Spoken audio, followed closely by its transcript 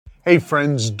Hey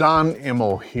friends, Don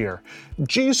Immel here.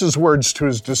 Jesus' words to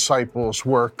his disciples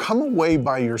were, "Come away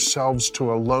by yourselves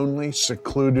to a lonely,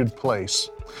 secluded place."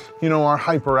 You know, our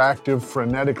hyperactive,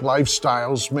 frenetic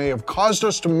lifestyles may have caused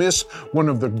us to miss one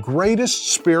of the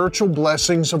greatest spiritual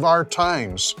blessings of our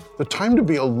times, the time to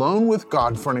be alone with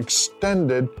God for an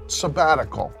extended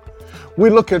sabbatical.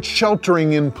 We look at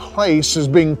sheltering in place as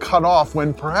being cut off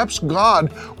when perhaps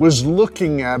God was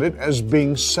looking at it as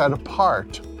being set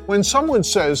apart. When someone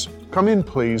says, "Come in,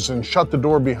 please," and shut the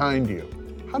door behind you,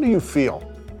 how do you feel?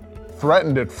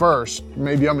 Threatened at first,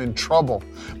 maybe I'm in trouble.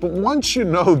 But once you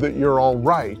know that you're all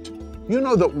right, you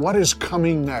know that what is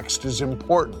coming next is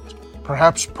important,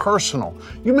 perhaps personal.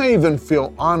 You may even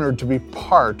feel honored to be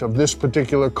part of this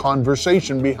particular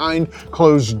conversation behind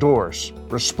closed doors.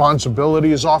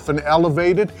 Responsibility is often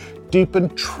elevated,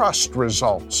 deepened trust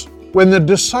results. When the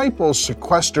disciples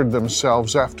sequestered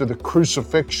themselves after the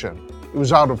crucifixion, it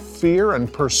was out of fear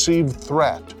and perceived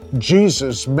threat.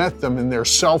 Jesus met them in their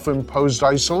self-imposed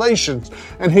isolations,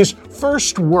 and his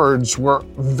first words were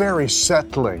very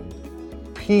settling.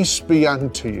 "Peace be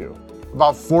unto you."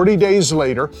 About 40 days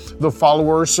later, the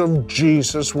followers of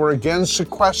Jesus were again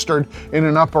sequestered in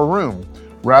an upper room.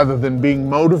 Rather than being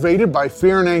motivated by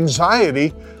fear and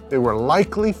anxiety, they were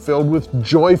likely filled with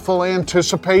joyful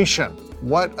anticipation.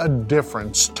 What a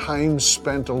difference time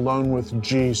spent alone with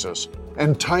Jesus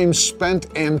and time spent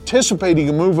anticipating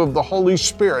a move of the Holy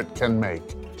Spirit can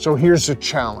make. So here's a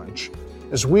challenge.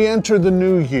 As we enter the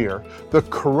new year, the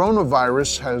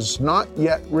coronavirus has not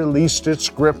yet released its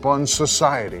grip on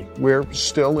society. We're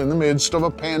still in the midst of a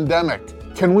pandemic.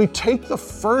 Can we take the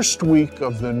first week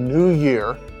of the new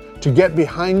year to get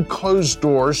behind closed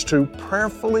doors to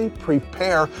prayerfully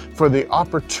prepare for the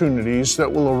opportunities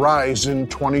that will arise in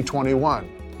 2021?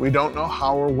 We don't know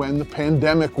how or when the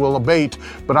pandemic will abate,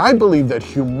 but I believe that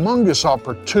humongous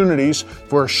opportunities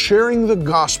for sharing the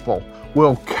gospel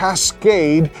will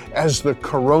cascade as the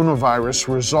coronavirus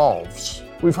resolves.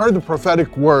 We've heard the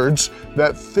prophetic words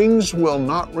that things will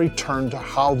not return to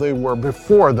how they were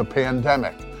before the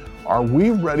pandemic. Are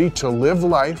we ready to live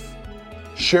life,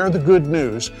 share the good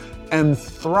news, and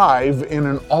thrive in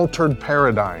an altered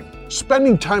paradigm?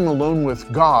 Spending time alone with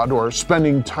God, or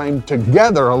spending time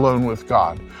together alone with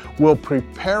God, will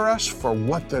prepare us for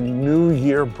what the new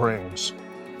year brings.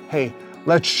 Hey,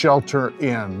 let's shelter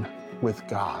in with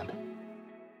God.